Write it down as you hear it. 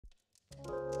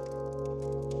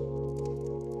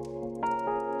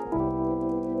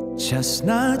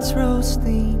Chestnuts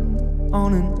roasting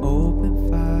on an open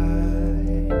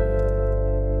fire,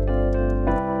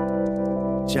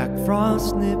 Jack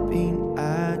Frost nipping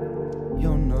at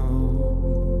your nose,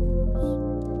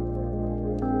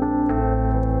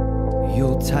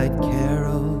 Yuletide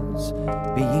carols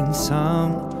being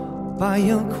sung by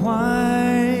a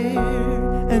choir,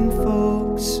 and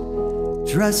folks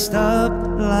dressed up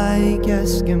like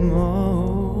Eskimos.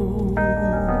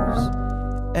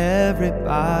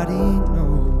 Everybody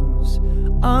knows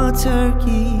a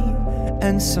turkey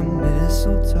and some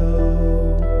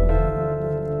mistletoe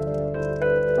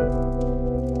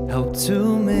help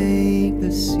to make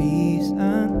the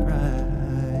season bright.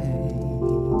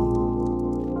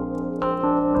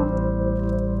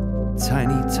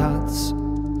 Tiny tots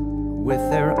with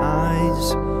their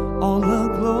eyes all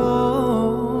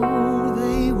aglow,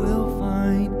 they will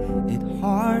find it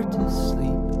hard to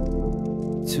sleep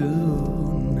tonight.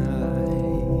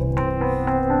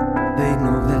 They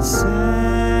know that Santa's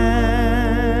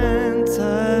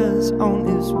on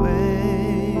his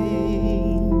way.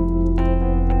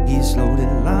 He's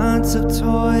loaded lots of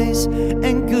toys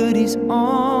and goodies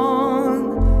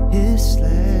on his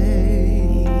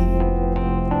sleigh,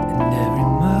 and every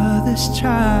mother's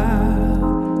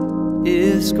child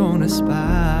is gonna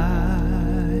spy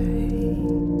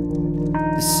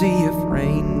to see if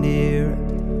reindeer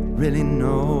really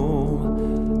know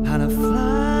how to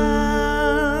fly.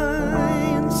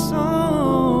 And so,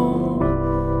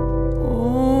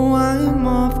 oh, I'm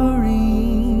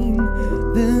offering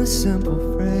this simple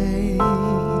phrase.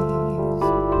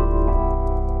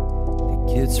 The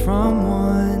kids from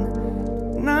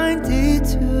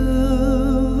 192,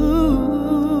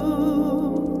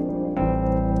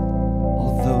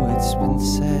 although it's been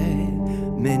said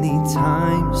many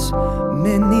times,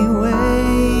 many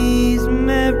ways,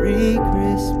 Merry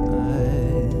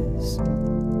Christmas,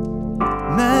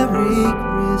 Merry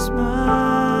Christmas,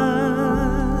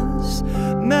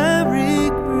 Merry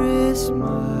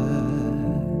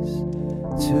Christmas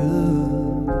to you.